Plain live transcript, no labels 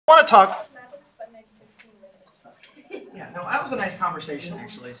want to talk. Yeah, no, that was a nice conversation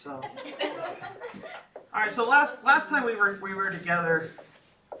actually. So, all right. So last time we were together,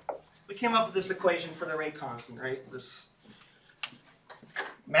 we came up with this equation for the rate constant, right? This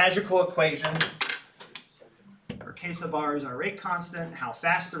magical equation. Our K sub r is our rate constant, how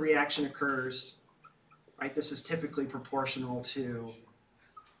fast the reaction occurs, right? This is typically proportional to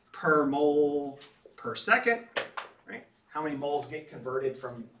per mole per second, right? How many moles get converted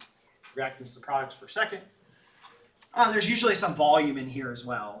from reactants to products per second. There's usually some volume in here as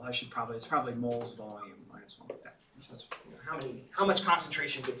well. It's probably moles volume minus 1 like that. So that's, how much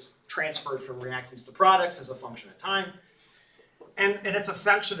concentration gets transferred from reactants to products as a function of time. And it's a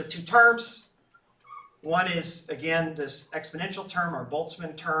function of two terms. One is, again, this exponential term, our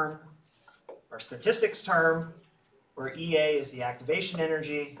Boltzmann term, our statistics term, where EA is the activation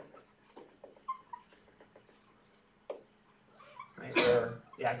energy, right, where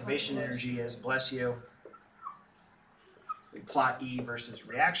the activation energy is, bless you, we plot E versus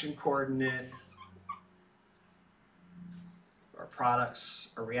reaction coordinate, our products,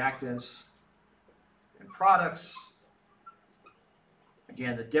 our reactants, and products.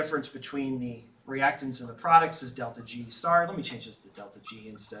 Again, the difference between the reactants and the products is delta G star. Let me change this to delta G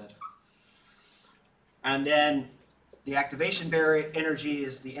instead. And then the activation barrier energy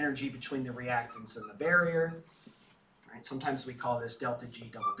is the energy between the reactants and the barrier. Right? Sometimes we call this delta G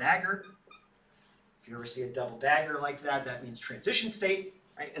double dagger. If you ever see a double dagger like that, that means transition state.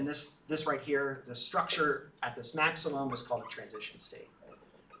 Right? And this right here, the structure at this maximum is called a transition state.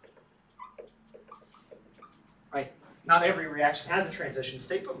 Right? Not every reaction has a transition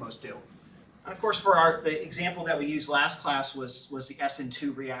state, but most do. And of course, for the example that we used last class was the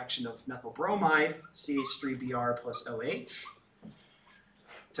SN2 reaction of methyl bromide, CH3Br plus OH,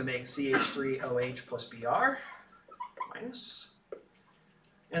 to make CH3OH plus Br minus.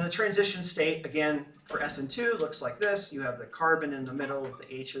 And the transition state, again, for SN2 looks like this. You have the carbon in the middle with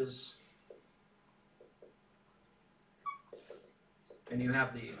the H's. And you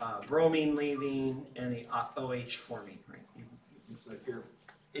have the bromine leaving and the OH forming, right?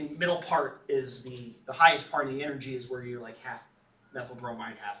 In middle part is the highest part of the energy is where you're like half methyl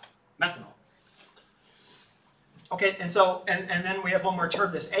bromide, half methanol. Okay, and so and then we have one more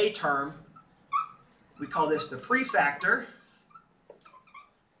term, this A term. We call this the prefactor.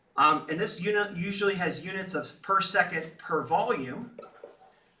 And this unit usually has units of per second per volume,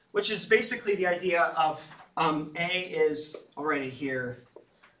 which is basically the idea of A is already here.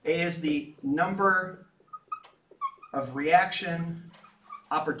 A is the number of reaction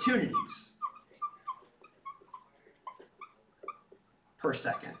opportunities per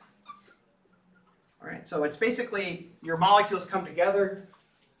second. All right, so it's basically your molecules come together.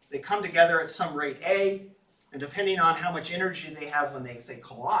 They come together at some rate A, and depending on how much energy they have when they, say,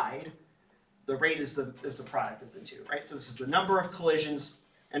 collide, the rate is the product of the two, right? So this is the number of collisions,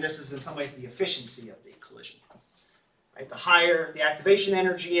 and this is in some ways the efficiency of the collision. Right? The higher the activation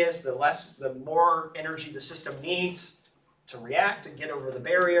energy is, the more energy the system needs to react and get over the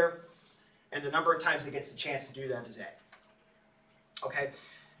barrier, and the number of times it gets the chance to do that is A. Okay,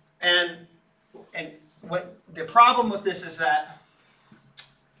 and what the problem with this is that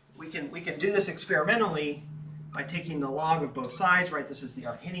we can do this experimentally by taking the log of both sides, right? This is the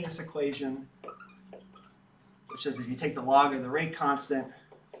Arrhenius equation, which says if you take the log of the rate constant,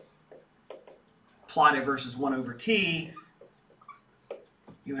 plot it versus 1 over t,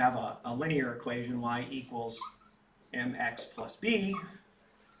 you have a linear equation, y equals mx plus b.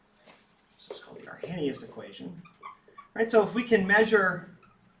 This is called the Arrhenius equation. Right, so if we can measure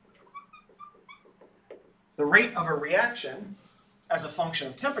the rate of a reaction as a function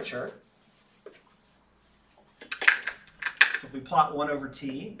of temperature, if we plot 1 over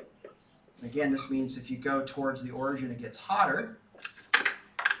t, and again this means if you go towards the origin it gets hotter,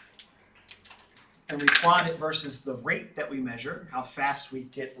 and we plot it versus the rate that we measure, how fast we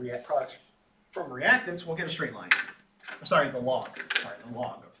get products from reactants, we'll get a straight line. Sorry, the log. Sorry, the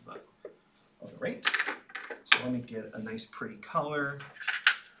log of the rate. So let me get a nice pretty color.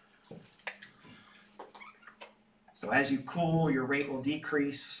 So as you cool, your rate will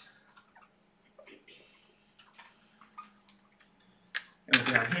decrease. And with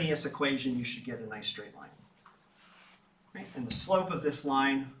the Arrhenius equation, you should get a nice straight line. Right? And the slope of this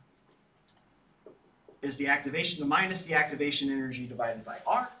line is the minus the activation energy divided by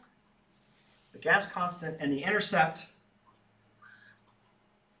R, the gas constant, and the intercept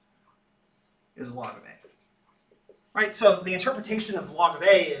is log of A. Right, so the interpretation of log of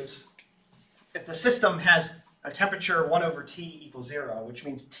A is if the system has a temperature 1 over T equals 0, which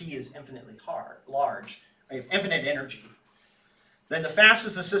means T is infinitely large, right, infinite energy, then the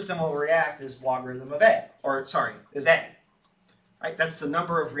fastest the system will react is logarithm of A, or sorry, is A. Right? That's the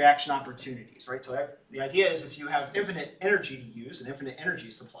number of reaction opportunities, right? So the idea is if you have infinite energy to use, an infinite energy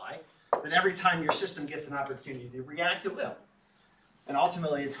supply, then every time your system gets an opportunity to react, it will. And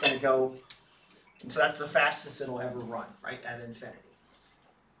ultimately, it's going to go, and so that's the fastest it'll ever run, right, at infinity.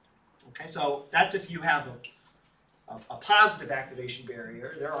 Okay, so that's if you have a positive activation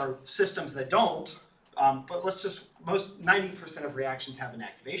barrier. There are systems that don't, but let's just, 90% of reactions have an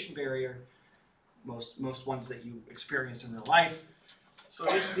activation barrier, most ones that you experience in real life. So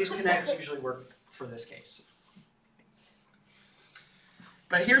these kinetics usually work for this case.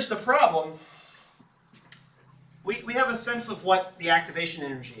 But here's the problem. We have a sense of what the activation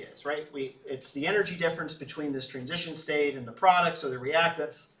energy is, right? It's the energy difference between this transition state and the products or the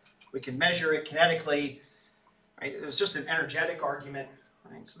reactants. We can measure it kinetically. Right? It was just an energetic argument.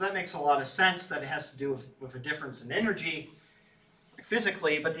 Right? So that makes a lot of sense that it has to do with a difference in energy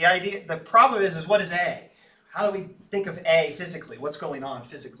physically. But the problem is what is A? How do we think of A physically? What's going on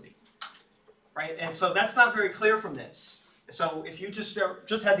physically? Right? And so that's not very clear from this. So if you just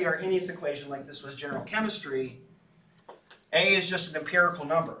had the Arrhenius equation like this was general chemistry, A is just an empirical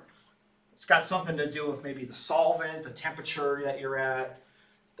number. It's got something to do with maybe the solvent, the temperature that you're at,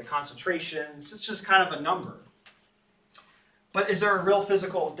 the concentrations. It's just kind of a number. But is there a real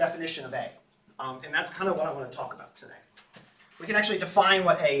physical definition of A? And that's kind of what I want to talk about today. We can actually define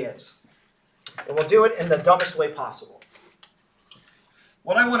what A is. And we'll do it in the dumbest way possible.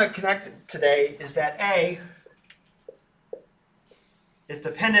 What I want to connect today is that A is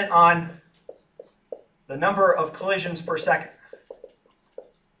dependent on the number of collisions per second.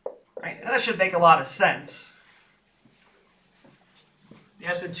 Right? And that should make a lot of sense. The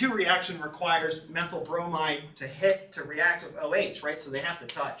SN2 reaction requires methyl bromide to react with OH, right? So they have to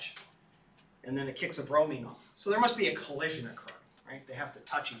touch. And then it kicks a bromine off. So there must be a collision occurring, right? They have to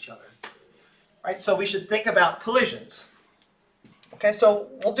touch each other. Right? So we should think about collisions. Okay, so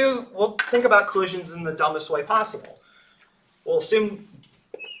we'll think about collisions in the dumbest way possible. We'll assume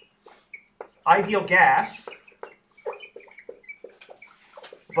ideal gas,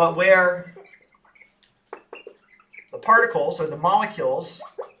 but where the particles or the molecules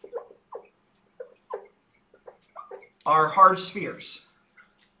are hard spheres.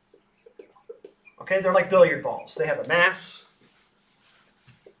 Okay, they're like billiard balls. They have a mass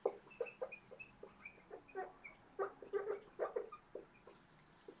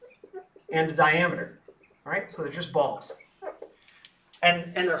and a diameter. All right, so they're just balls.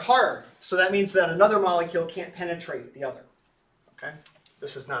 And they're hard, so that means that another molecule can't penetrate the other. Okay?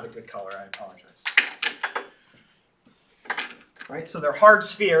 This is not a good color, I apologize. All right, so they're hard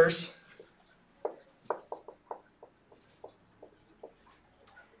spheres.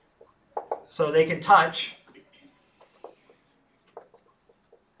 So they can touch.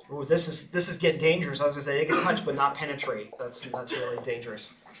 Ooh, this is getting dangerous. I was going to say they can touch but not penetrate. That's really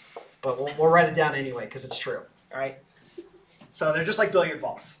dangerous. But we'll write it down anyway because it's true. All right? So they're just like billiard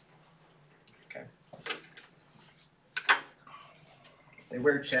balls. Okay. They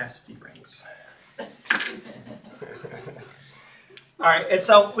wear chastity rings. All right, and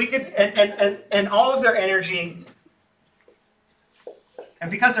so we could, and all of their energy,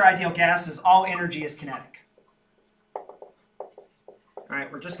 and because they're ideal gases, all energy is kinetic. All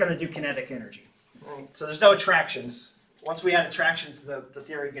right, we're just going to do kinetic energy. Right? So there's no attractions. Once we add attractions, the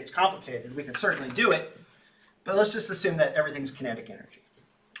theory gets complicated. We can certainly do it. But let's just assume that everything's kinetic energy.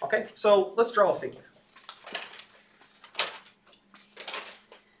 Okay, so let's draw a figure.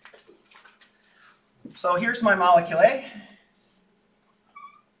 So here's my molecule A.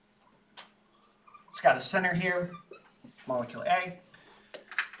 It's got a center here, molecule A.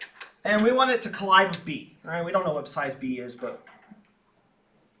 And we want it to collide with B. All right, we don't know what size B is, but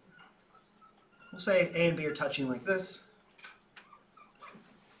we'll say A and B are touching like this.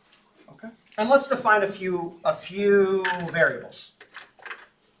 Okay. And let's define a few variables.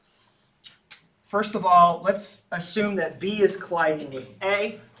 First of all, let's assume that B is colliding with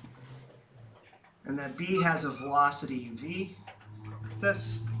A, and that B has a velocity v, like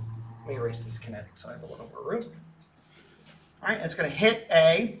this. Let me erase this kinetic so I have a little more room. All right, it's going to hit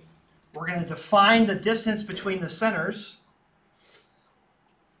A. We're going to define the distance between the centers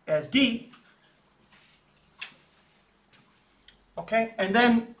as d. Okay, and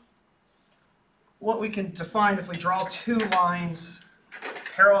then what we can define if we draw two lines,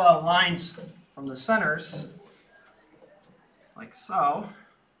 parallel lines from the centers, like so,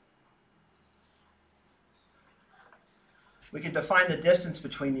 we can define the distance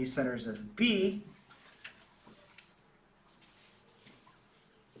between these centers as b.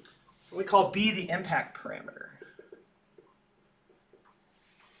 We call b the impact parameter.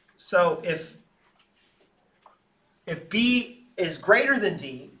 So if B is greater than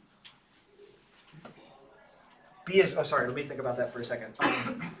D, B is, oh sorry, let me think about that for a second.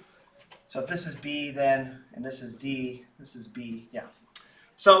 So if this is B then, and this is D, this is B, yeah.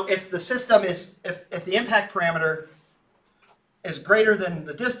 So if the system is, if the impact parameter is greater than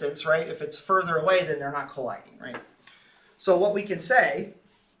the distance, right, if it's further away, then they're not colliding, right? So what we can say,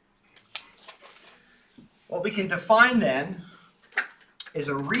 what we can define then is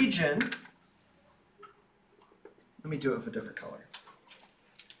a region, let me do it with a different color,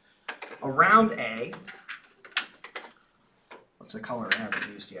 around A. What's the color I haven't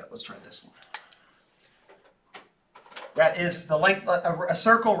used yet? Let's try this one. That is the length, a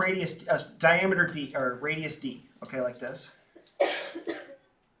circle radius, diameter D, or radius D. Okay, like this.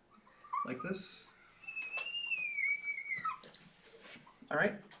 Like this. All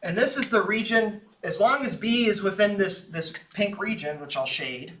right. And this is the region, as long as B is within this pink region, which I'll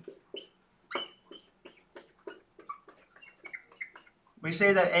shade, we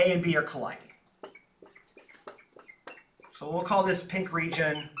say that A and B are colliding. So we'll call this pink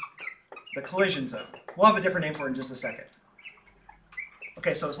region the collision zone. We'll have a different name for it in just a second.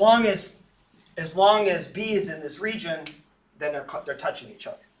 Okay, so as long as B is in this region, then they're touching each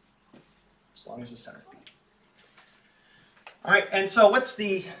other. As long as the center B. All right, and so what's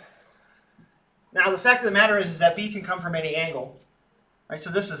the, now the fact of the matter is that B can come from any angle. Right, so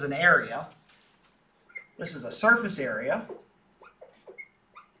this is an area. This is a surface area,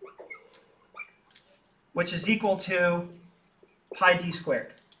 which is equal to pi d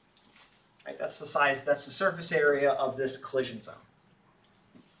squared. Right, that's the size, that's the surface area of this collision zone.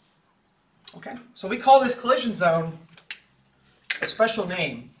 Okay, so we call this collision zone a special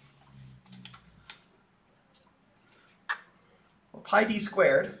name. Well, pi d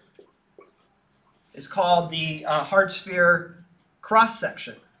squared is called the hard sphere cross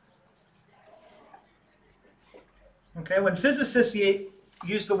section. Okay, when physicists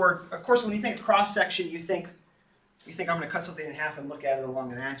use the word, of course, when you think cross section, you think I'm going to cut something in half and look at it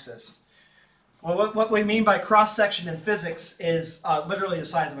along an axis. Well, what we mean by cross section in physics is literally the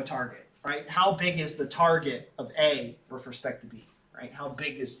size of a target, right? How big is the target of A with respect to B, right? How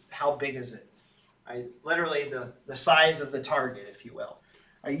big is it? Right? Literally the size of the target, if you will.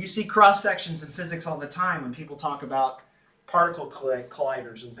 Right? You see cross sections in physics all the time when people talk about particle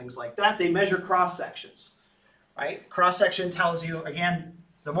colliders and things like that. They measure cross sections, right? Cross section tells you, again,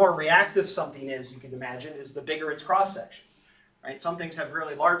 the more reactive something is, you can imagine, is the bigger its cross section. Right? Some things have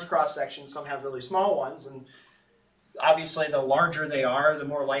really large cross sections, some have really small ones, and obviously the larger they are, the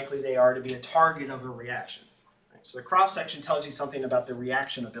more likely they are to be a target of a reaction. Right? So the cross section tells you something about the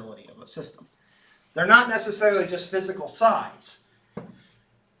reaction ability of a system. They're not necessarily just physical size.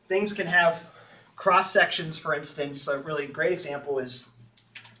 Things can have cross sections, for instance. A really great example is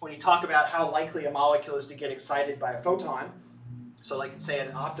when you talk about how likely a molecule is to get excited by a photon. So like say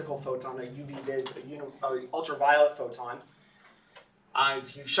an optical photon, a UV vis, an ultraviolet photon.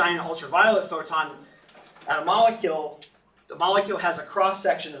 If you shine an ultraviolet photon at a molecule, the molecule has a cross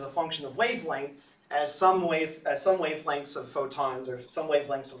section as a function of wavelength, as some wavelengths of photons or some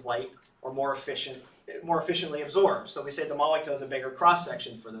wavelengths of light are more efficiently absorbed. So we say the molecule has a bigger cross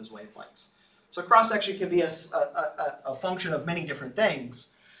section for those wavelengths. So cross section can be a function of many different things,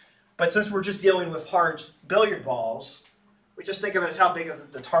 but since we're just dealing with hard billiard balls, we just think of it as how big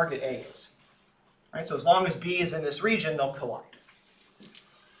the target A is. Right? So as long as B is in this region, they'll collide.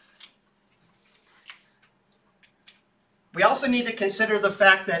 We also need to consider the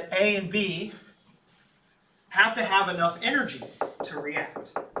fact that A and B have to have enough energy to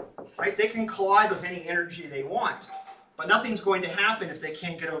react. Right? They can collide with any energy they want, but nothing's going to happen if they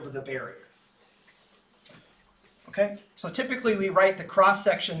can't get over the barrier. Okay? So typically we write the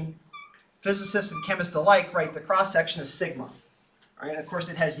cross-section, physicists and chemists alike write the cross-section as sigma. Right? And of course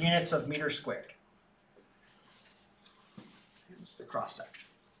it has units of meters squared. It's the cross-section.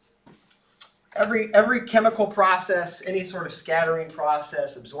 Every chemical process, any sort of scattering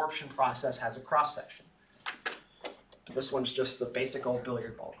process, absorption process has a cross-section. This one's just the basic old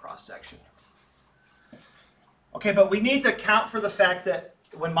billiard ball cross-section. Okay, but we need to account for the fact that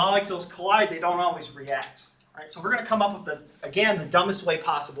when molecules collide, they don't always react. Right? So we're going to come up with, again, the dumbest way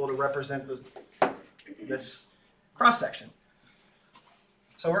possible to represent this cross-section.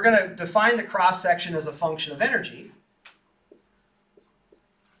 So we're going to define the cross-section as a function of energy.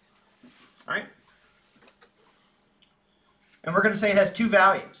 All right? And we're going to say it has two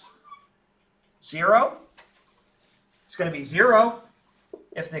values. 0. It's going to be 0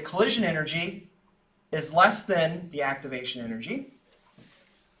 if the collision energy is less than the activation energy.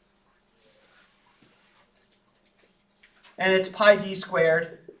 And it's pi d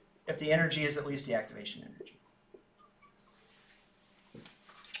squared if the energy is at least the activation energy.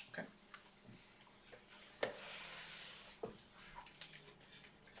 Okay.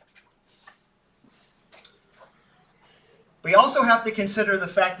 We also have to consider the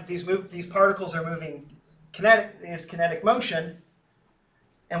fact that these particles are moving kinetic motion,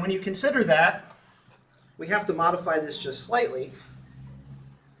 and when you consider that, we have to modify this just slightly.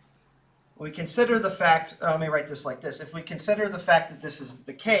 We consider the fact, let me write this like this. If we consider the fact that this is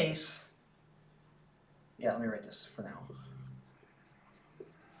the case, yeah, let me write this for now.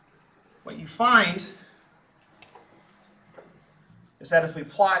 What you find is that if we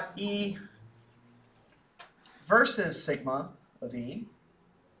plot E versus sigma of E,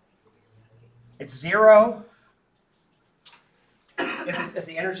 it's 0 if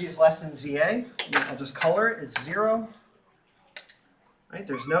the energy is less than ZA. I'll just color it. It's 0. Right?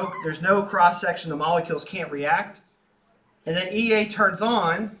 There's no cross section. The molecules can't react. And then EA turns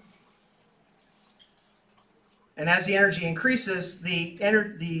on, and as the energy increases, the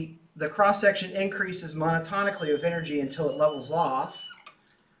cross section increases monotonically of energy until it levels off,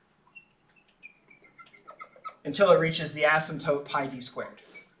 until it reaches the asymptote pi d squared.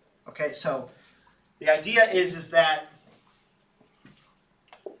 Okay, so the idea is that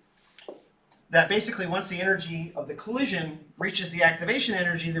basically once the energy of the collision reaches the activation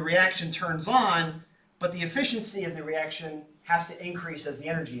energy, the reaction turns on, but the efficiency of the reaction has to increase as the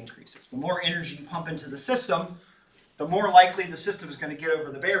energy increases. The more energy you pump into the system, the more likely the system is going to get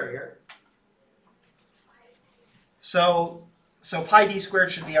over the barrier. So pi d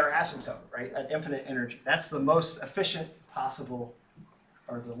squared should be our asymptote, right, at infinite energy. That's the most efficient possible,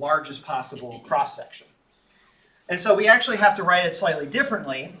 or the largest possible cross section. And so we actually have to write it slightly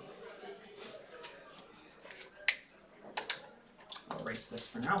differently. I'll erase this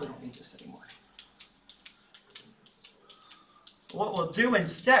for now. We don't need this anymore. What we'll do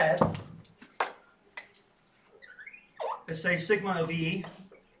instead is say sigma of E.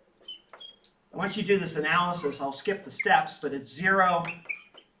 Once you do this analysis, I'll skip the steps, but it's 0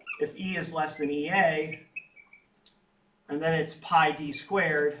 if E is less than EA, and then it's pi d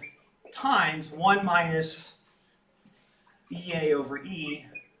squared times 1 minus EA over E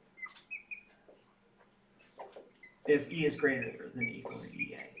if E is greater than or equal to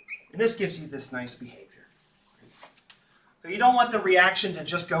EA. And this gives you this nice behavior. So you don't want the reaction to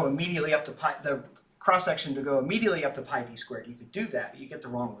just go immediately up to pi, the cross-section to go immediately up to pi d squared. You could do that, but you get the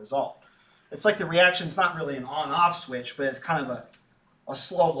wrong result. It's like the reaction's not really an on-off switch, but it's kind of a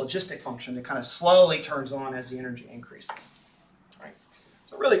slow logistic function that kind of slowly turns on as the energy increases. Right?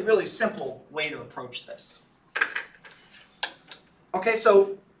 So really, really simple way to approach this. Okay,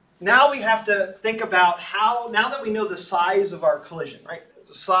 so now we have to think about how, now that we know the size of our collision, right,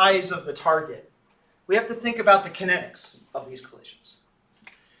 the size of the target, we have to think about the kinetics of these collisions.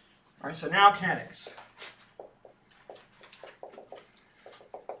 All right, so now kinetics.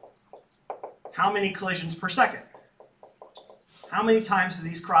 How many collisions per second? How many times do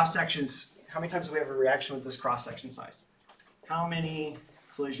these cross sections, how many times do we have a reaction with this cross section size? How many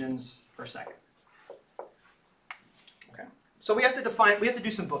collisions per second? Okay. So we have to define, we have to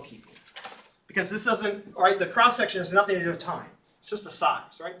do some bookkeeping. Because this doesn't, all right, the cross section has nothing to do with time. It's just a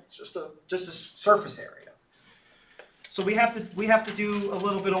size, right? It's just a surface area. So we have to do a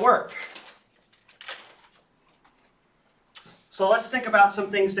little bit of work. So let's think about some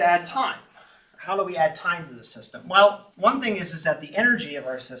things to add time. How do we add time to the system? Well, one thing is that the energy of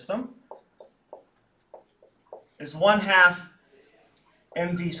our system is 1/2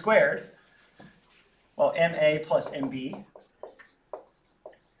 mv squared, well, ma plus mb,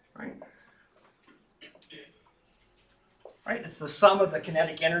 right? Right? It's the sum of the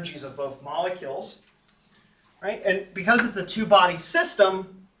kinetic energies of both molecules, right? And because it's a two-body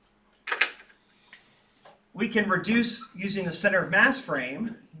system, we can reduce using the center of mass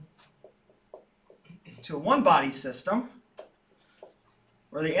frame to a one-body system,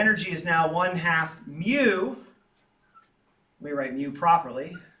 where the energy is now 1/2 mu, let me write mu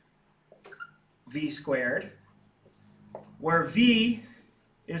properly, v squared, where v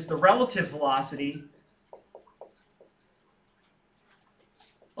is the relative velocity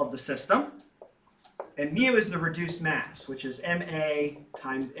of the system, and mu is the reduced mass, which is ma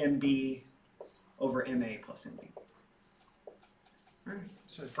times mb over ma plus mb. All right.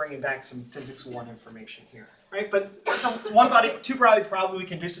 So it's bringing back some physics 1 information here, right? But it's a one-body, two-body problem. We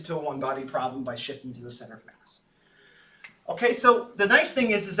can reduce it to a one-body problem by shifting to the center of mass. Okay, so the nice thing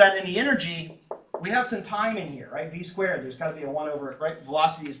is that in the energy, we have some time in here, right? V squared, there's got to be a 1 over it, right?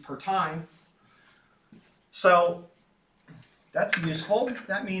 Velocity is per time. So that's useful.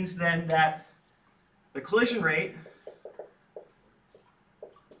 That means then that the collision rate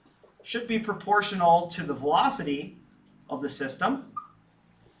should be proportional to the velocity of the system,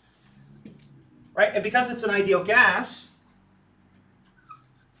 right? And because it's an ideal gas,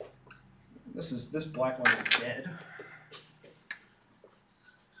 this black one is dead.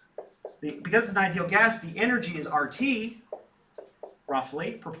 Because it's an ideal gas, the energy is RT,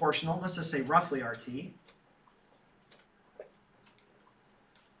 roughly proportional. Let's just say roughly RT.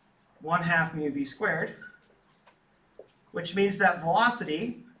 1/2 mu v squared, which means that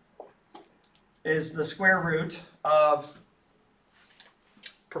velocity is the square root of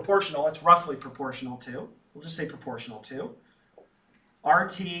proportional. It's roughly proportional to, we'll just say proportional to,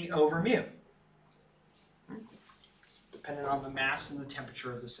 RT over mu, depending on the mass and the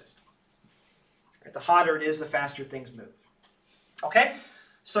temperature of the system. Right, the hotter it is, the faster things move. Okay,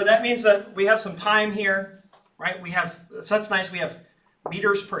 so that means that we have some time here, right? So that's nice, we have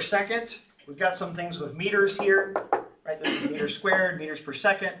meters per second. We've got some things with meters here, right? This is meters squared, meters per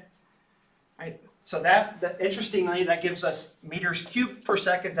second, right? So that interestingly, that gives us meters cubed per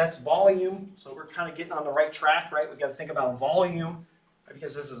second. That's volume. So we're kind of getting on the right track, right? We've got to think about volume, right?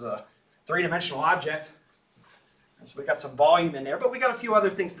 Because this is a three-dimensional object. And so we've got some volume in there, but we got a few other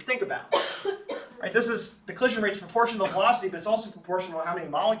things to think about. Right? This is, the collision rate is proportional to velocity, but it's also proportional to how many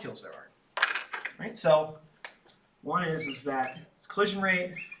molecules there are. Right? So one is that collision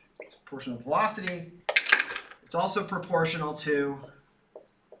rate is proportional to velocity. It's also proportional to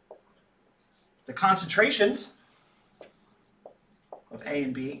the concentrations of A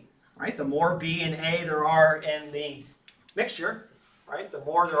and B. Right? The more B and A there are in the mixture, right? The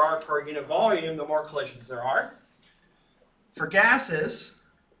more there are per unit volume, the more collisions there are. For gases,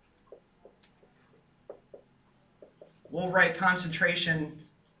 we'll write concentration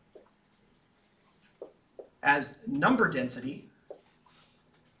as number density,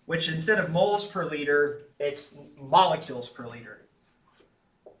 which instead of moles per liter, it's molecules per liter.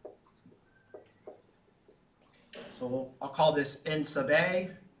 So I'll call this N sub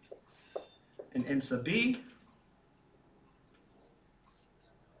A and N sub B,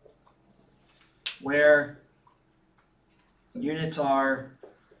 where units are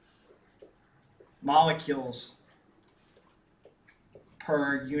molecules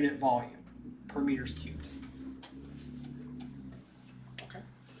per unit volume, per meters cubed. Okay.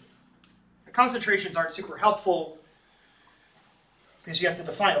 The concentrations aren't super helpful because you have to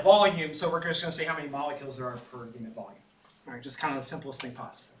define a volume, so we're just going to say how many molecules there are per unit volume. All right, just kind of the simplest thing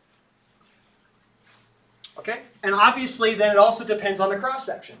possible. Okay, and obviously then it also depends on the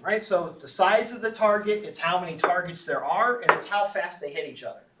cross-section, right? So it's the size of the target, it's how many targets there are, and it's how fast they hit each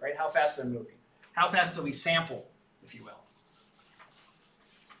other, right? How fast they're moving. How fast do we sample, if you will.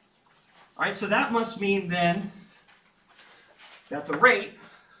 All right, so that must mean then that the rate,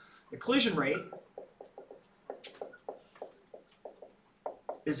 the collision rate,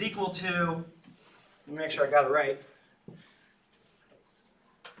 is equal to, let me make sure I got it right,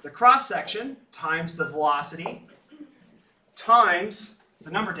 the cross-section times the velocity times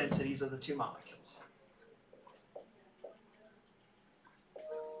the number densities of the two molecules.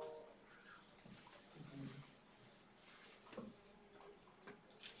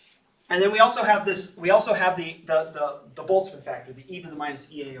 And then we also have this, the Boltzmann factor, the e to the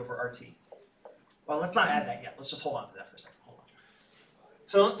minus EA over RT. Well, let's not add that yet. Let's just hold on to that for a second. Hold on.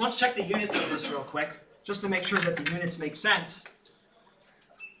 So let's check the units of this real quick, just to make sure that the units make sense.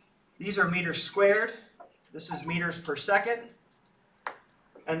 These are meters squared. This is meters per second.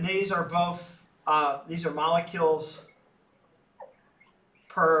 And these are both, these are molecules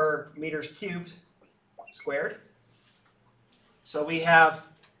per meters cubed squared. So we have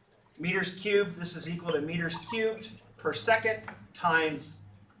meters cubed, this is equal to meters cubed per second times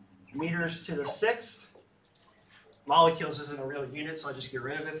meters to the sixth. Molecules isn't a real unit, so I'll just get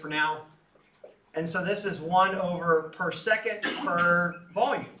rid of it for now. And so this is 1 over per second per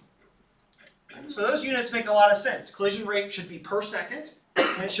volume. So those units make a lot of sense. Collision rate should be per second,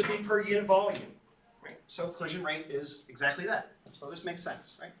 and it should be per unit volume. Right? So collision rate is exactly that. So this makes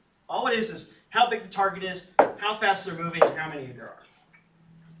sense. Right? All it is how big the target is, how fast they're moving, and how many there are.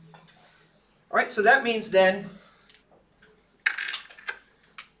 All right, so that means then,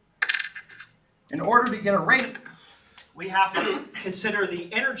 in order to get a rate, we have to consider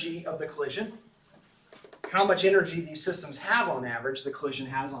the energy of the collision, how much energy these systems have on average, the collision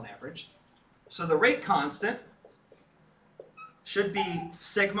has on average. So the rate constant should be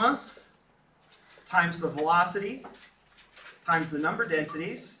sigma times the velocity times the number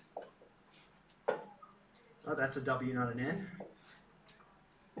densities. Oh, that's a W, not an N.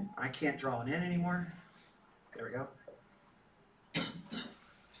 I can't draw an N anymore. There we go.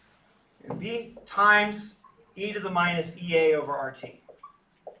 And B times e to the minus EA over RT.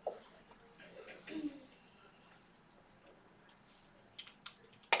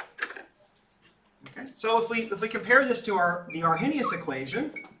 So if we compare this to the Arrhenius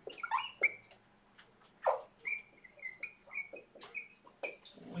equation,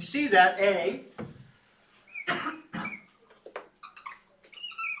 we see that A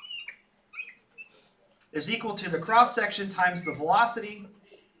is equal to the cross section times the velocity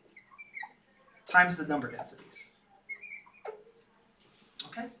times the number densities.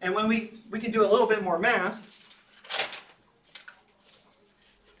 Okay, and when we can do a little bit more math.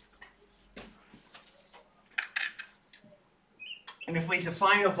 And if we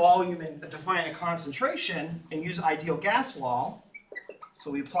define a volume and define a concentration and use ideal gas law,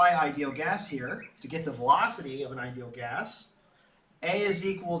 so we apply ideal gas here to get the velocity of an ideal gas, A is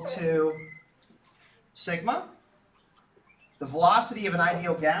equal to sigma. The velocity of an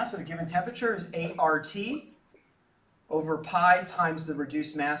ideal gas at a given temperature is 8RT over pi times the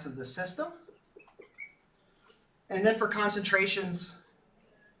reduced mass of the system. And then for concentrations,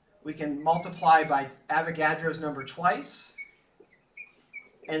 we can multiply by Avogadro's number twice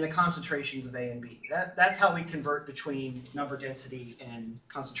and the concentrations of A and B. That's how we convert between number density and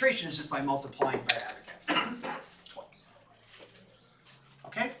concentration, is just by multiplying by Avogadro twice.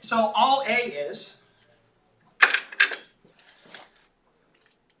 Okay, so all A is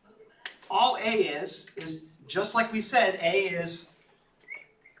just like we said, A is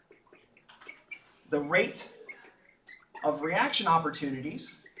the rate of reaction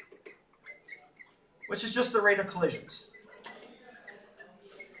opportunities, which is just the rate of collisions.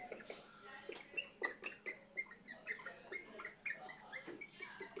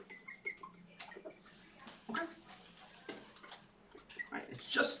 Okay. Right, it's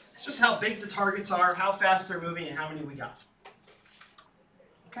just how big the targets are, how fast they're moving, and how many we got.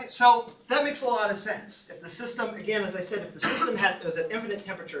 Okay, so that makes a lot of sense. If the system, again, as I said, if the system was at infinite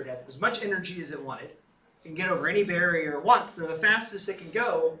temperature, it had as much energy as it wanted, it can get over any barrier it wants, then the fastest it can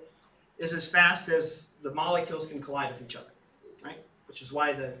go is as fast as the molecules can collide with each other, right? Which is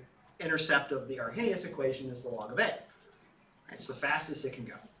why the intercept of the Arrhenius equation is the log of A. Right? It's the fastest it can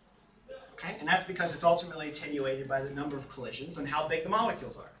go. Okay, and that's because it's ultimately attenuated by the number of collisions and how big the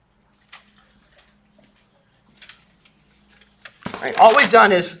molecules are. Right, all we've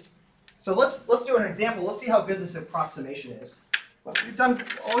done is, so let's do an example. Let's see how good this approximation is. All we've done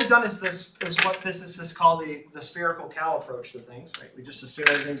is what physicists call the spherical cow approach to things. Right? We just assume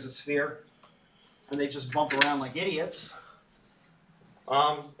everything's a sphere, and they just bump around like idiots,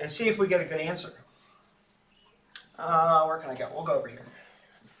 and see if we get a good answer. Where can I go? We'll go over here.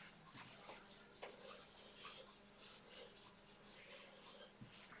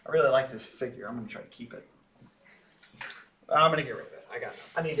 I really like this figure. I'm going to try to keep it. I'm going to get rid of it.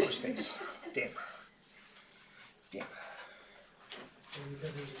 I need more space. Damn.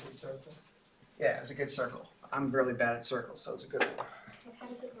 Yeah, it was a good circle. I'm really bad at circles, so it was a good one.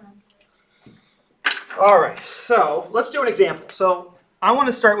 All right, so let's do an example. So I want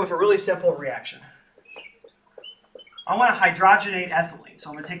to start with a really simple reaction. I want to hydrogenate ethylene. So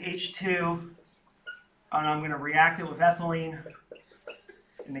I'm going to take H2, and I'm going to react it with ethylene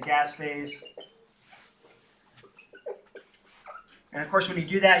in the gas phase. And of course, when you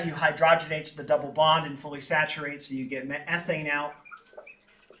do that, you hydrogenate the double bond and fully saturate, so you get ethane out.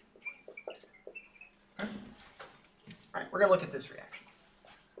 Okay. All right, we're going to look at this reaction.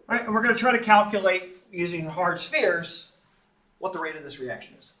 All right, and we're going to try to calculate, using hard spheres, what the rate of this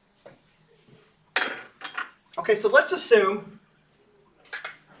reaction is. Okay, so let's assume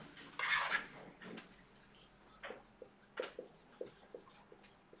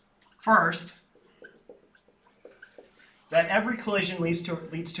first that every collision leads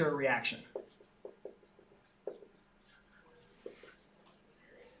to a reaction.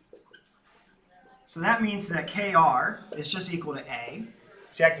 So that means that Kr is just equal to A.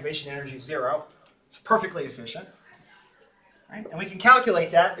 Its activation energy is 0. It's perfectly efficient. Right? And we can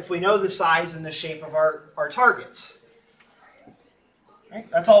calculate that if we know the size and the shape of our targets. Right?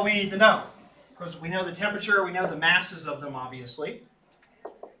 That's all we need to know. Because we know the temperature, we know the masses of them, obviously.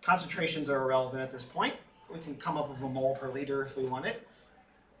 Concentrations are irrelevant at this point. We can come up with a mole per liter if we wanted.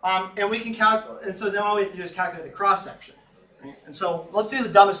 And we can calculate, and so then all we have to do is calculate the cross section. Right? And so let's do the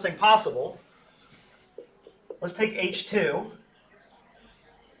dumbest thing possible. Let's take H2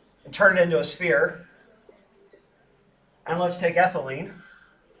 and turn it into a sphere. And let's take ethylene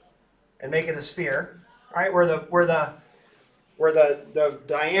and make it a sphere. All right, where the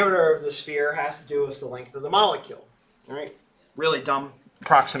diameter of the sphere has to do with the length of the molecule. All right, really dumb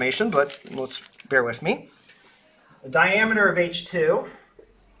approximation, but let's bear with me. The diameter of H2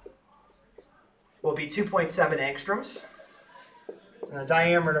 will be 2.7 angstroms. And the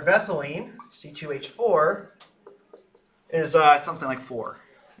diameter of ethylene, C2H4, is something like 4,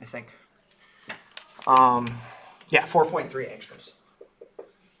 I think. Yeah, 4.3 angstroms.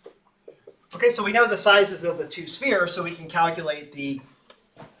 Okay, so we know the sizes of the two spheres, so we can calculate the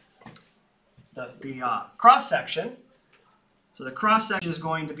cross section. So the cross section is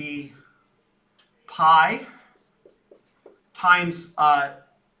going to be pi times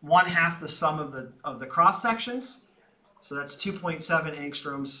 1/2 the sum of the cross sections. So that's 2.7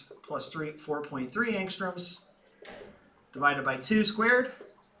 angstroms plus 4.3 angstroms divided by 2 squared.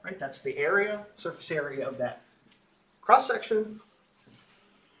 Right, that's the area, surface area of that cross section.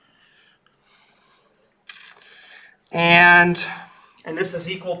 And this is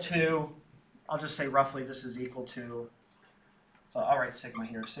equal to, I'll just say roughly this is equal to, I'll write sigma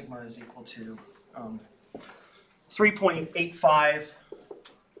here. Sigma is equal to 3.85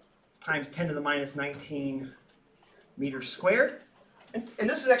 times 10 to the minus 19 meters squared. And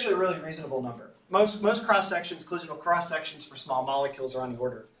this is actually a really reasonable number. Most cross sections, collisional cross sections for small molecules are on the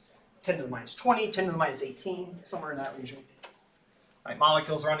order of 10 to the minus 20, 10 to the minus 18, somewhere in that region. Right,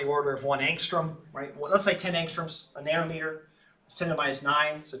 molecules are on the order of 1 angstrom, right? Well, let's say 10 angstroms, a nanometer. It's 10 to the minus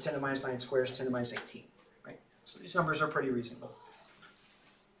 9, so 10 to the minus 9 squared is 10 to the minus 18, right? So these numbers are pretty reasonable.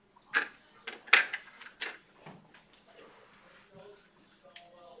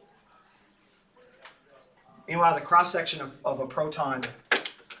 Meanwhile, the cross-section of a proton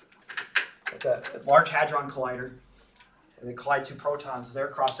at the Large Hadron Collider, they collide two protons, their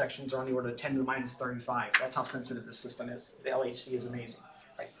cross-sections are on the order of 10 to the minus 35. That's how sensitive this system is. The LHC is amazing.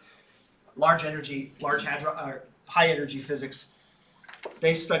 Right? High energy physics,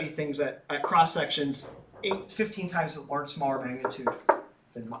 they study things at cross-sections 15 times the smaller magnitude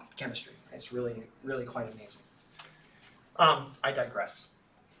than chemistry. It's really, really quite amazing. I digress.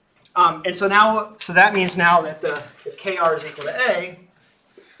 And so that means now that if Kr is equal to A,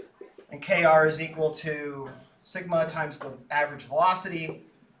 and Kr is equal to sigma times the average velocity,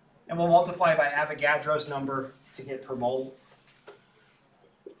 and we'll multiply by Avogadro's number to get per mole.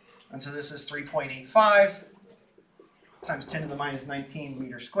 And so this is 3.85 times 10 to the minus 19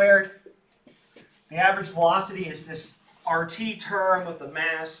 meters squared. The average velocity is this RT term with the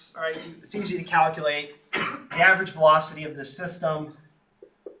mass. All right, it's easy to calculate. The average velocity of this system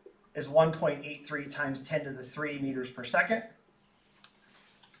is 1.83 times 10 to the 3 meters per second.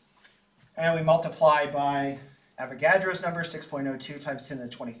 And we multiply by Avogadro's number, 6.02 times 10 to the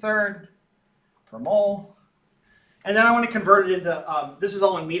 23rd per mole. And then I want to convert it into, this is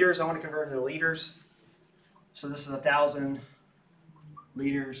all in meters, I want to convert it into liters. So this is 1,000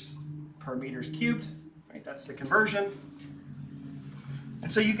 liters per meters cubed. Right, that's the conversion.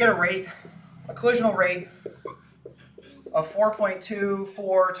 And so you get a collisional rate of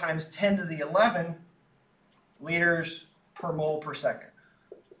 4.24 times 10 to the 11 liters per mole per second.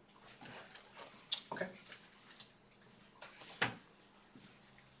 Okay.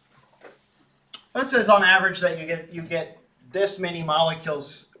 That says on average that you get this many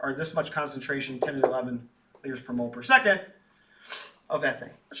molecules or this much concentration, 10 to the 11 liters per mole per second of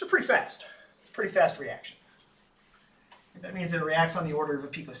ethane, which is pretty fast reaction. That means it reacts on the order of a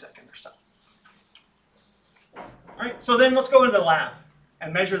picosecond or so. All right, so then let's go into the lab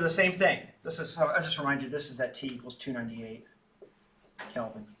and measure the same thing. This is, I'll just remind you, this is at T equals 298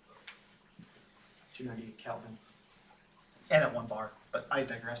 Kelvin. 298 Kelvin. And at 1 bar, but I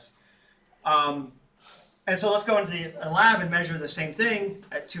digress. And so let's go into the lab and measure the same thing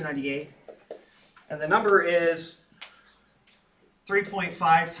at 298. And the number is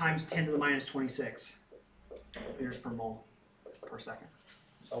 3.5 times 10 to the minus 26 liters per mole per second.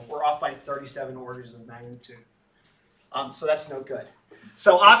 So we're off by 37 orders of magnitude. So that's no good.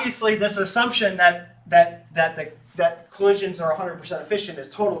 So obviously this assumption that collisions are 100% efficient is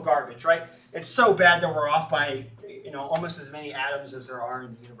total garbage, right? It's so bad that we're off by almost as many atoms as there are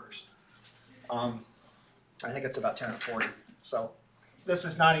in the universe. I think it's about 10 or 40. So this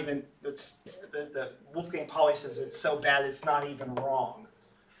is not even, the Wolfgang Pauli says it's so bad it's not even wrong.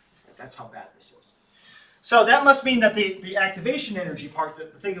 That's how bad this is. So that must mean that the activation energy part, the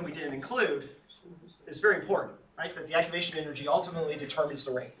thing that we didn't include, is very important, right? That the activation energy ultimately determines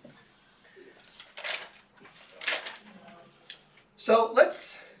the rate. So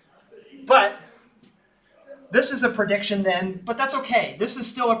but this is a prediction then, but that's okay. This is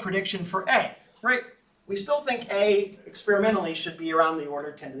still a prediction for A, right? We still think A experimentally should be around the order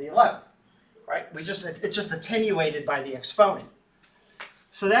of 10 to the 11, right? It's just attenuated by the exponent.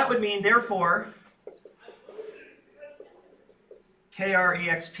 So that would mean, therefore,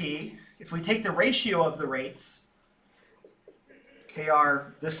 KR-EXP, if we take the ratio of the rates,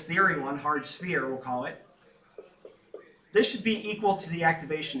 KR, this theory one, hard sphere we'll call it, this should be equal to the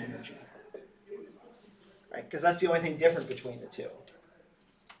activation energy, right? Because that's the only thing different between the two.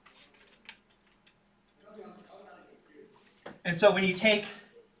 And so when you take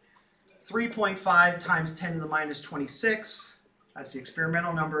 3.5 times 10 to the minus 26, that's the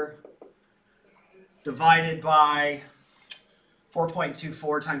experimental number, divided by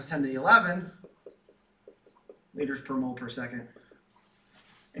 4.24 times 10 to the 11 liters per mole per second,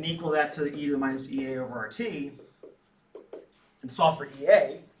 and equal that to the e to the minus EA over RT, and solve for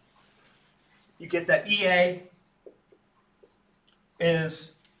EA, you get that EA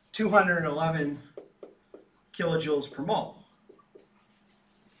is 211 kilojoules per mole.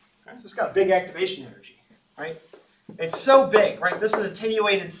 Okay? So it's got a big activation energy, right? It's so big, right? This is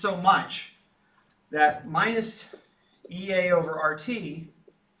attenuated so much that minus EA over RT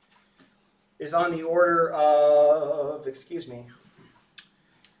is on the order of, excuse me,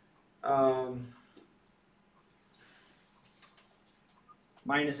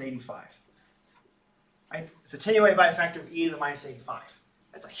 minus 85. Right? It's attenuated by a factor of e to the minus 85.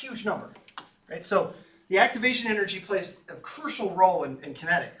 That's a huge number. Right? So the activation energy plays a crucial role in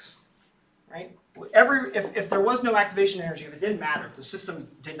kinetics. Right? If there was no activation energy, if it didn't matter, if the system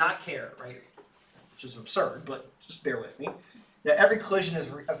did not care, right, which is absurd, but just bear with me, that every collision is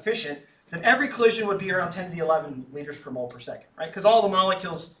efficient, then every collision would be around 10 to the 11 liters per mole per second, right? Because all the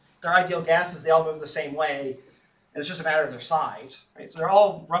molecules, they're ideal gases, they all move the same way, and it's just a matter of their size, right? So they're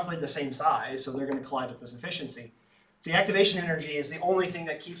all roughly the same size, so they're going to collide with this efficiency. So the activation energy is the only thing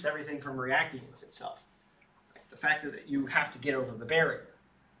that keeps everything from reacting with itself. Right? The fact that you have to get over the barrier.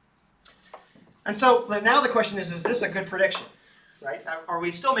 And so now the question is this a good prediction, right? Are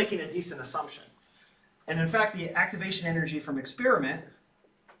we still making a decent assumption? And in fact, the activation energy from experiment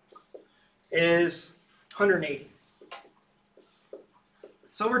is 180.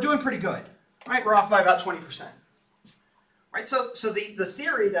 So we're doing pretty good, right? We're off by about 20%. Right? So the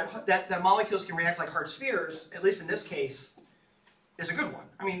theory that molecules can react like hard spheres, at least in this case, is a good one.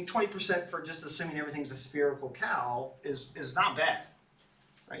 I mean, 20% for just assuming everything's a spherical cal is not bad.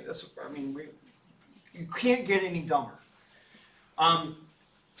 Right? You can't get any dumber.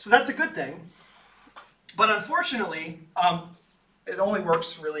 So that's a good thing. But unfortunately, it only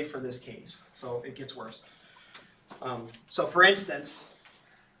works really for this case. So it gets worse. So for instance,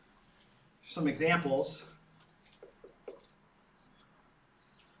 some examples.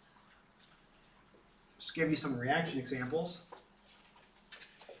 Just give you some reaction examples.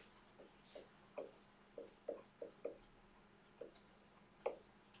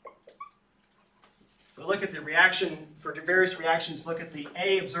 We look at the reaction for various reactions, look at the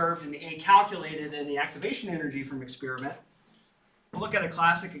A observed and the A calculated and the activation energy from experiment. We'll look at a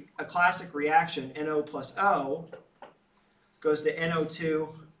classic reaction, NO plus O goes to NO2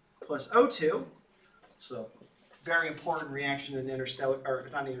 plus O2. So very important reaction in interstellar, or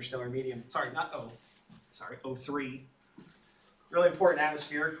not interstellar medium. Sorry, not O. Sorry, O3. Really important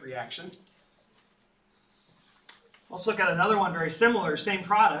atmospheric reaction. Let's look at another one very similar, same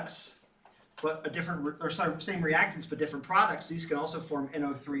products, but a different, or sorry, same reactants but different products. These can also form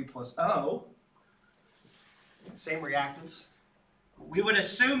NO3 plus O. Same reactants. We would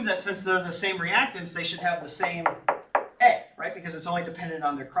assume that since they're the same reactants, they should have the same A, right? Because it's only dependent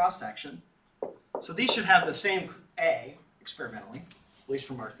on their cross-section. So these should have the same A, experimentally, at least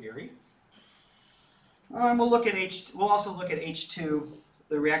from our theory. We'll also look at H2,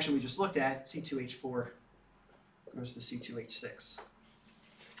 the reaction we just looked at, C2H4 goes to C2H6.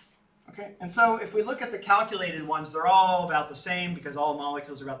 Okay, and so if we look at the calculated ones, they're all about the same because all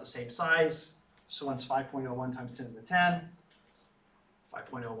molecules are about the same size. So one's 5.01 times 10 to the 10,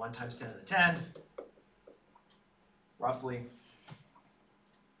 5.01 times 10 to the 10, roughly.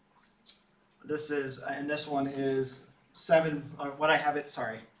 This is, and this one is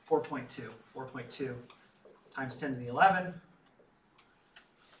 4.2 times 10 to the 11.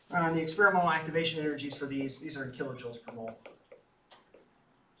 And the experimental activation energies for these are in kilojoules per mole.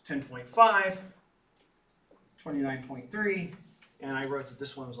 10.5, 29.3, and I wrote that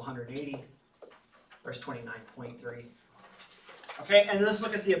this one was 180. There's 29.3. Okay, and let's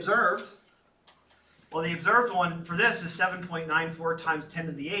look at the observed. Well, the observed one for this is 7.94 times 10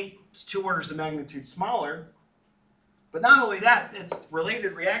 to the 8. It's 2 orders of magnitude smaller. But not only that, it's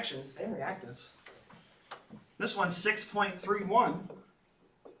related reactions, same reactants. This one's 6.31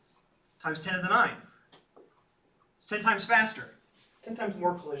 times 10 to the 9. It's 10 times faster. 10 times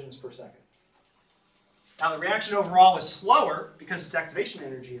more collisions per second. Now the reaction overall is slower because its activation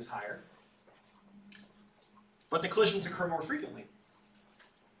energy is higher. But the collisions occur more frequently.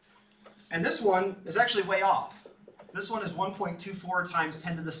 And this one is actually way off. This one is 1.24 times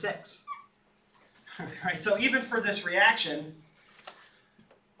 10 to the 6. Right? So even for this reaction,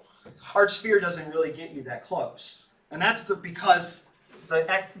 hard sphere doesn't really get you that close. And that's because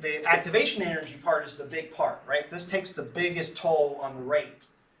the activation energy part is the big part, right? This takes the biggest toll on the rate.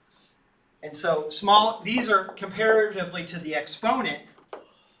 And so these are comparatively to the exponent,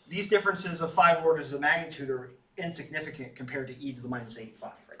 these differences of 5 orders of magnitude are insignificant compared to e to the minus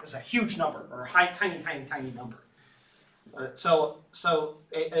 85, right? This is a huge number, or a tiny number. So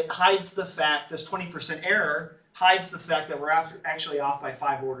it hides the fact, this 20% error hides the fact that we're actually off by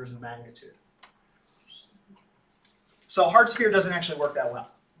 5 orders of magnitude. So hard sphere doesn't actually work that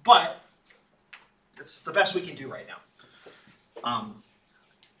well, but it's the best we can do right now.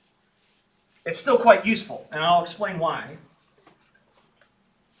 It's still quite useful, and I'll explain why.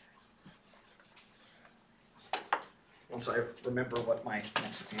 Once I remember what my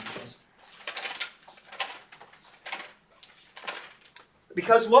next example is.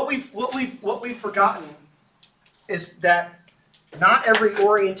 Because what we've forgotten is that not every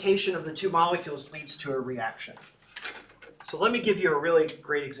orientation of the two molecules leads to a reaction. So let me give you a really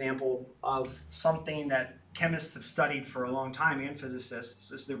great example of something that chemists have studied for a long time, and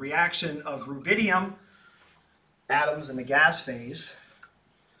physicists, is the reaction of rubidium atoms in the gas phase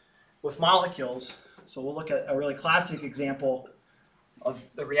with molecules. So we'll look at a really classic example of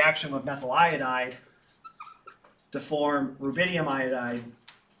the reaction with methyl iodide to form rubidium iodide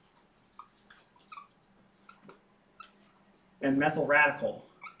and methyl radical.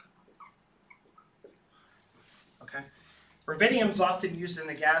 Okay? Rubidium is often used in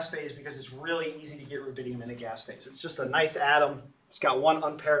the gas phase because it's really easy to get rubidium in the gas phase. It's just a nice atom. It's got one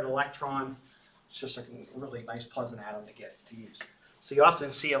unpaired electron. It's just a really nice, pleasant atom to use. So you often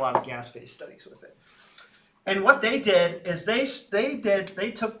see a lot of gas phase studies with it. And what they did is they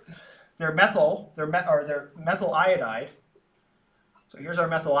took their methyl iodide. So here's our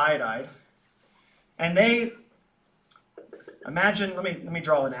methyl iodide, and they imagine. Let me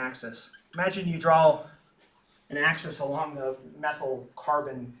draw an axis. Imagine you draw an axis along the methyl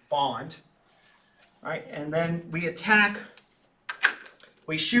carbon bond, right? And then we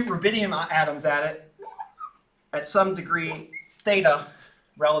shoot rubidium atoms at it at some degree theta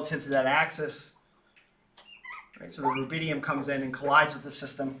relative to that axis. Right, so the rubidium comes in and collides with the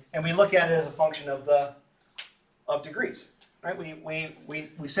system, and we look at it as a function of degrees. Right?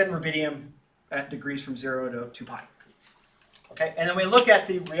 We send rubidium at degrees from 0 to 2 pi. Okay, and then we look at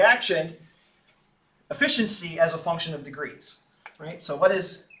the reaction efficiency as a function of degrees. Right? So what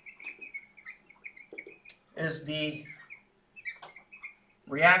is the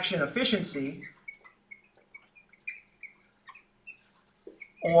reaction efficiency,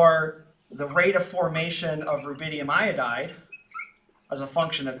 or the rate of formation of rubidium iodide as a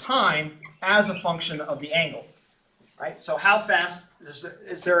function of time, as a function of the angle, right? So how fast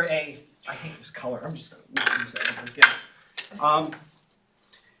is there a? I hate this color. I'm just going to not use that again.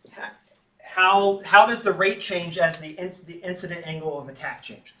 How does the rate change as the incident angle of attack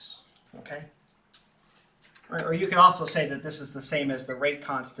changes? Okay. Right, or you can also say that this is the same as the rate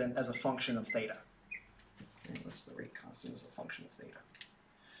constant as a function of theta. Okay, what's the rate constant as a function of theta?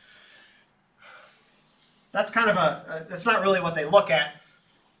 That's kind of that's not really what they look at,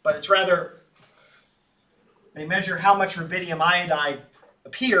 but it's rather, they measure how much rubidium iodide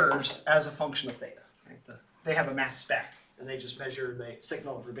appears as a function of theta. Right? They have a mass spec, and they just measure the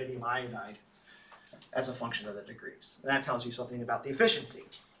signal of rubidium iodide as a function of the degrees. And that tells you something about the efficiency.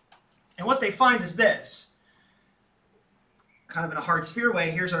 And what they find is this, kind of in a hard sphere way.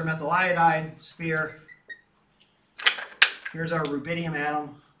 Here's our methyl iodide sphere. Here's our rubidium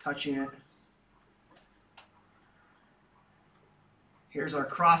atom touching it. Here's our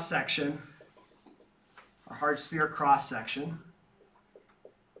cross section, our hard sphere cross section.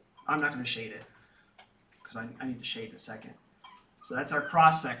 I'm not going to shade it because I need to shade in a second. So that's our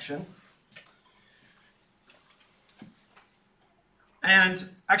cross section. And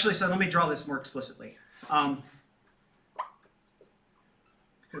actually, so let me draw this more explicitly,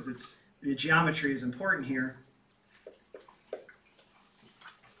 because the geometry is important here.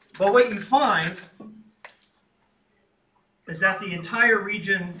 But what you find is that the entire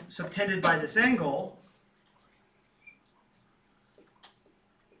region subtended by this angle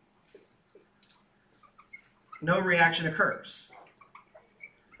no reaction occurs.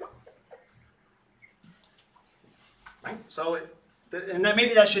 Right? So, and then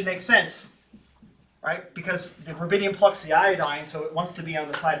maybe that should make sense, right? Because the rubidium plucks the iodine, so it wants to be on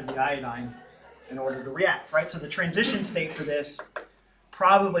the side of the iodine in order to react, right? So the transition state for this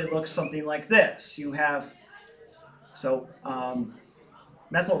probably looks something like this. You have, so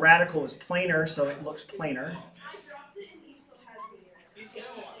methyl radical is planar, so it looks planar.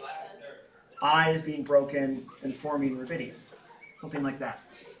 I is being broken and forming rubidium, something like that.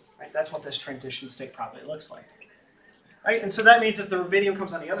 Right? That's what this transition state probably looks like. right? And so that means if the rubidium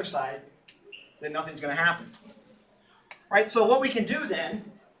comes on the other side, then nothing's going to happen. Right? So what we can do then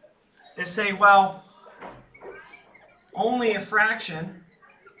is say, well, only a fraction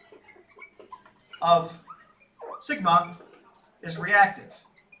of sigma is reactive.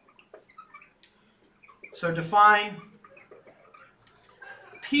 So define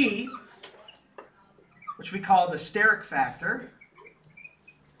P, which we call the steric factor,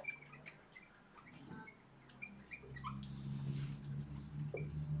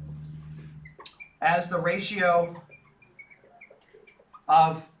 as the ratio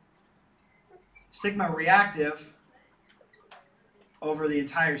of sigma reactive over the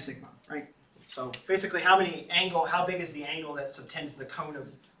entire sigma, right? So basically, how big is the angle that subtends the cone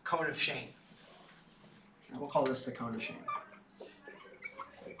of Shane? And we'll call this the cone of Shane.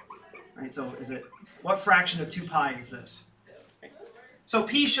 Right, so what fraction of 2 pi is this? Right. So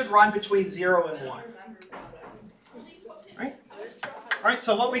P should run between 0 and 1. Right? All right,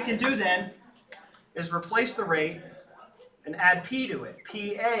 so what we can do then is replace the rate and add P to it.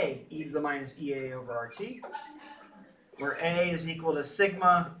 PA e to the minus EA over RT, where A is equal to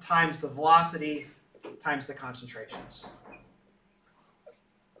sigma times the velocity times the concentrations.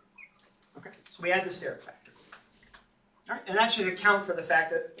 Okay, so we add the steric factor. All right, and that should account for the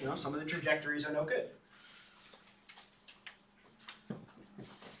fact that some of the trajectories are no good.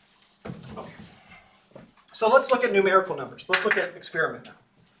 Okay. So let's look at numerical numbers. Let's look at experiment now.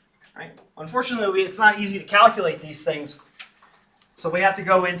 Right? Unfortunately, it's not easy to calculate these things, so we have to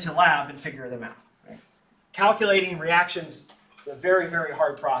go into lab and figure them out. Right? Calculating reactions is a very, very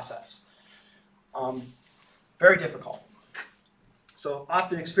hard process. Very difficult. So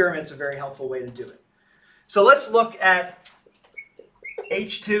often experiments are a very helpful way to do it. So let's look at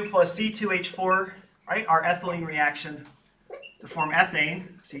H2 plus C2H4, right? Our ethylene reaction to form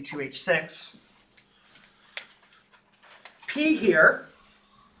ethane, C2H6. P here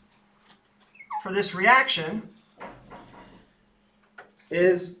for this reaction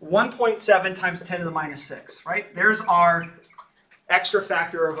is 1.7 times 10 to the minus 6, right? There's our extra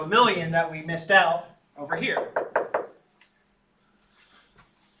factor of 1,000,000 that we missed out over here.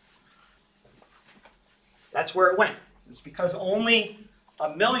 That's where it went. It's because only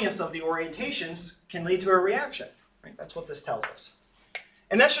 1/1,000,000th of the orientations can lead to a reaction. Right? That's what this tells us.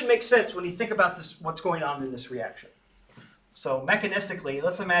 And that should make sense when you think about this, what's going on in this reaction. So mechanistically,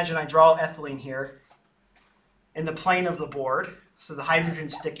 let's imagine I draw ethylene here in the plane of the board. So the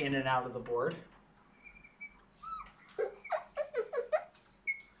hydrogens stick in and out of the board.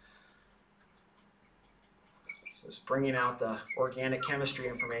 So it's bringing out the organic chemistry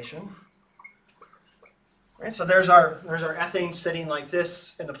information. Right, so there's our ethane sitting like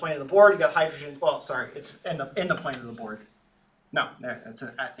this in the plane of the board. You got hydrogen. Well, sorry, it's in the plane of the board. No, it's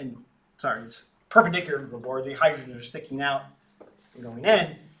it's perpendicular to the board. The hydrogen are sticking out and going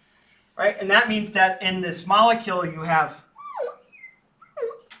in. Right, and that means that in this molecule you have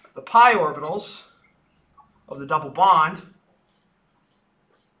the pi orbitals of the double bond.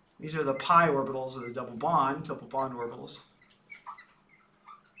 These are the pi orbitals of the double bond orbitals.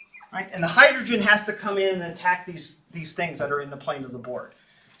 Right? And the hydrogen has to come in and attack these things that are in the plane of the board.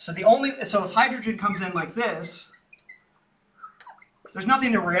 So if hydrogen comes in like this, there's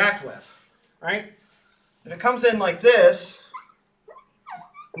nothing to react with, right? If it comes in like this,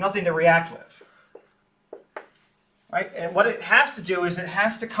 nothing to react with. Right? And what it has to do is it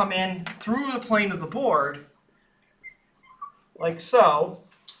has to come in through the plane of the board, like so,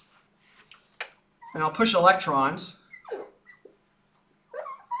 and I'll push electrons.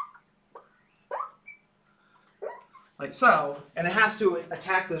 Like so, and it has to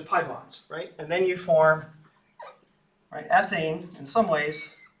attack those pi bonds, right? And then you form, right, ethane in some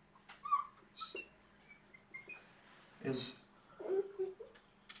ways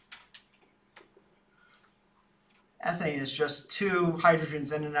ethane is just 2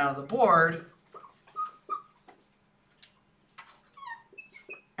 hydrogens in and out of the board,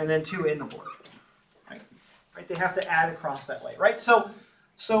 and then 2 in the board, right? Right? They have to add across that way, right? So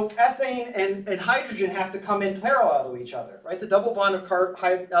ethane and hydrogen have to come in parallel to each other, right? The double bond of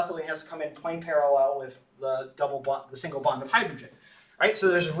ethylene has to come in plane parallel with the single bond of hydrogen, right? So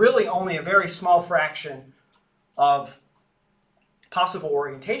there's really only a very small fraction of possible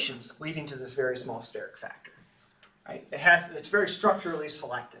orientations leading to this very small steric factor, right? It's very structurally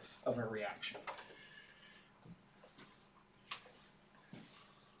selective of a reaction.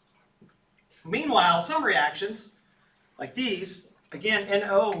 Meanwhile, some reactions, like these, again,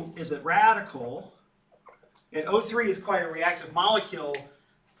 NO is a radical, and O3 is quite a reactive molecule.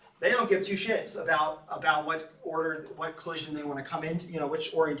 They don't give two shits about what order, what collision they want to come into,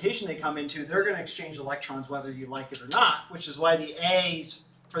 which orientation they come into, they're going to exchange electrons whether you like it or not, which is why the A's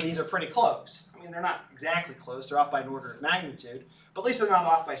for these are pretty close. I mean, they're not exactly close. They're off by an order of magnitude, but at least they're not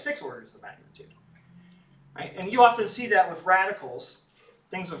off by 6 orders of magnitude. Right? And you often see that with radicals,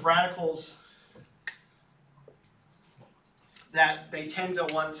 things with radicals that they tend to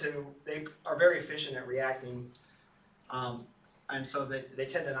they are very efficient at reacting, and so they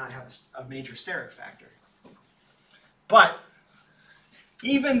tend to not have a major steric factor. But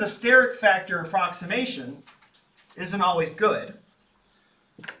even the steric factor approximation isn't always good.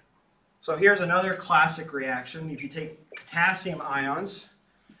 So here's another classic reaction. If you take potassium ions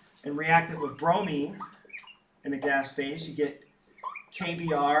and react it with bromine in the gas phase, you get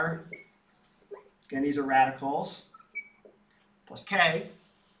KBr. Again, these are radicals, plus K.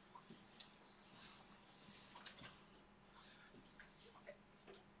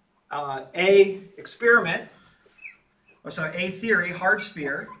 A experiment, or sorry, A theory, hard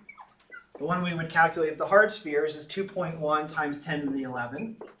sphere. The one we would calculate with the hard spheres is 2.1 times 10 to the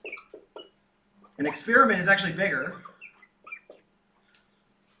 11. An experiment is actually bigger.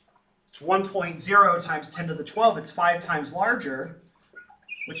 It's 1.0 times 10 to the 12. It's 5 times larger,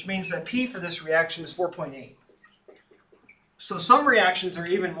 which means that P for this reaction is 4.8. So some reactions are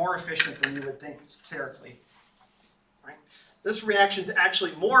even more efficient than you would think sterically. Right? This reaction is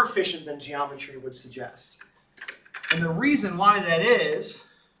actually more efficient than geometry would suggest. And the reason why that is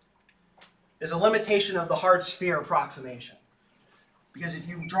a limitation of the hard sphere approximation. Because if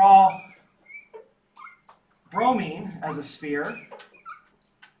you draw bromine as a sphere,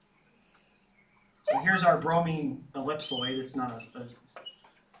 so here's our bromine ellipsoid. It's not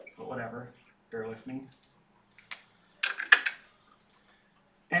but whatever, bear with me.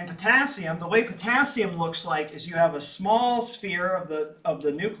 And potassium, the way potassium looks like is you have a small sphere of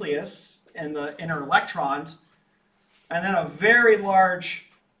the nucleus and the inner electrons, and then a very large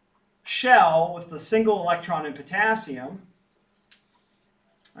shell with the single electron in potassium.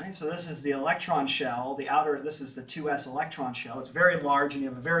 Right, so this is the electron shell, the outer, this is the 2s electron shell. It's very large and you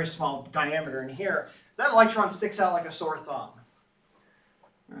have a very small diameter in here. That electron sticks out like a sore thumb.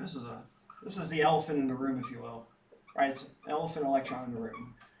 This is the elephant in the room, if you will. Right, it's an elephant electron in the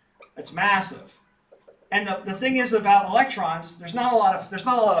room. It's massive. And the thing is about electrons, the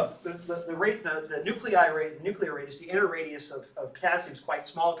nuclear radius, the inner radius of potassium is quite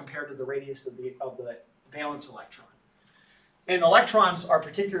small compared to the radius of the valence electron. And electrons are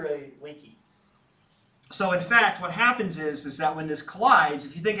particularly leaky. So in fact, what happens is that when this collides,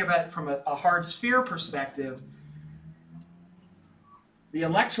 if you think about it from a hard sphere perspective, the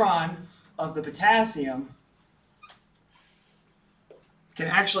electron of the potassium can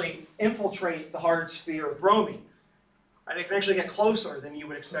actually infiltrate the hard sphere of bromine. Right? It can actually get closer than you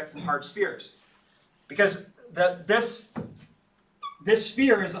would expect from hard spheres. Because this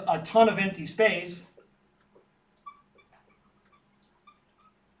sphere is a ton of empty space.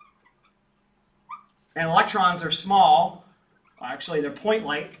 And electrons are small. Actually, they're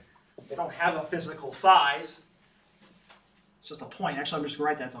point-like. They don't have a physical size. It's just a point. Actually, I'm just going to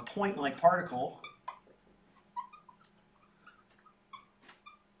write that as a point-like particle.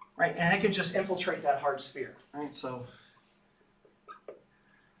 Right? And it can just infiltrate that hard sphere. Right? So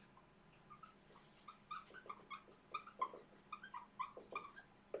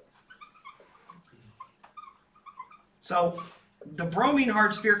the bromine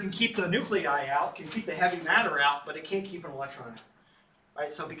hard sphere can keep the nuclei out, can keep the heavy matter out, but it can't keep an electron out.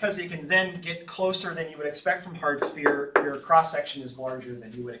 Right? So because it can then get closer than you would expect from hard sphere, your cross-section is larger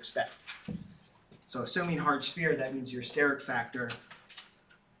than you would expect. So assuming hard sphere, that means your steric factor,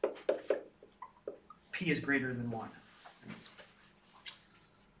 P is greater than 1.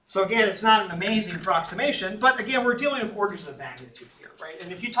 So again, it's not an amazing approximation, but again, we're dealing with orders of magnitude here, right?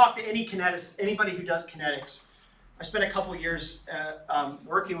 And if you talk to anybody who does kinetics, I spent a couple years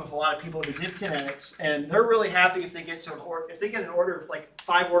working with a lot of people who did kinetics, and they're really happy if they get to an order of like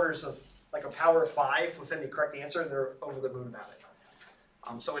 5 orders of like a power of 5 within the correct answer, and they're over the moon about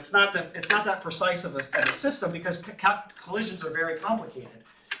it. So it's not that precise of a system because collisions are very complicated.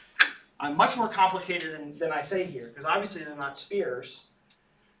 Much more complicated than I say here, because obviously they're not spheres.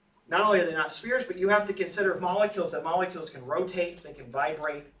 Not only are they not spheres, but you have to consider molecules can rotate, they can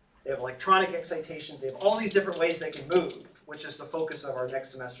vibrate. They have electronic excitations. They have all these different ways they can move, which is the focus of our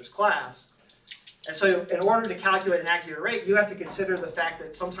next semester's class. And so in order to calculate an accurate rate, you have to consider the fact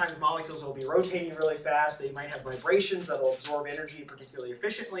that sometimes molecules will be rotating really fast. They might have vibrations that will absorb energy particularly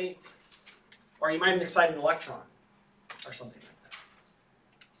efficiently. Or you might excite an electron or something like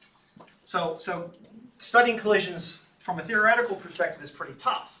that. So studying collisions from a theoretical perspective is pretty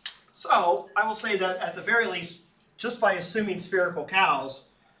tough. So I will say that at the very least, just by assuming spherical cows,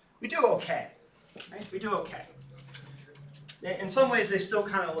 we do okay. Right? We do okay. In some ways, they still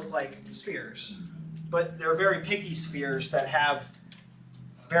kind of look like spheres, but they're very picky spheres that have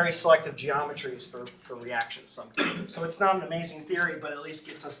very selective geometries for reactions sometimes. So it's not an amazing theory, but at least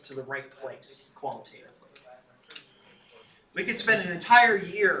gets us to the right place qualitatively. We could spend an entire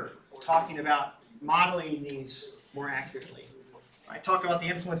year talking about modeling these more accurately. Right? Talk about the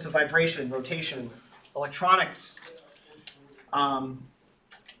influence of vibration, rotation, electronics, and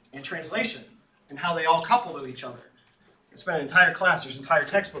translation, and how they all couple to each other. We spent an entire class, there's entire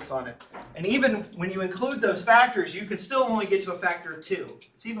textbooks on it. And even when you include those factors, you could still only get to a factor of 2.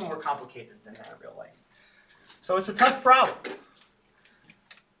 It's even more complicated than that in real life. So it's a tough problem.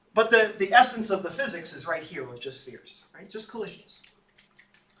 But the essence of the physics is right here with just spheres, right? Just collisions.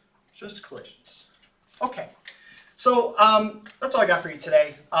 Just collisions. Okay. So that's all I got for you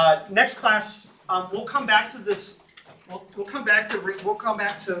today. Next class, we'll come back to this. We'll come back to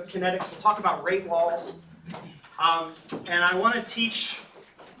kinetics. We'll talk about rate laws. And I want to teach,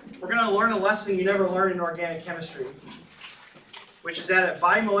 we're going to learn a lesson you never learned in organic chemistry, which is that a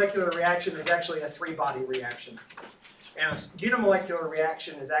bimolecular reaction is actually a 3-body reaction. And a unimolecular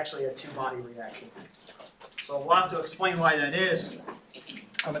reaction is actually a 2-body reaction. So we'll have to explain why that is.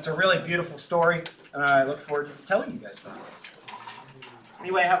 It's a really beautiful story, and I look forward to telling you guys about it.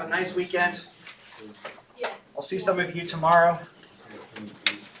 Anyway, have a nice weekend. I'll see some of you tomorrow.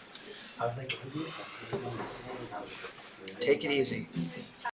 Take it easy.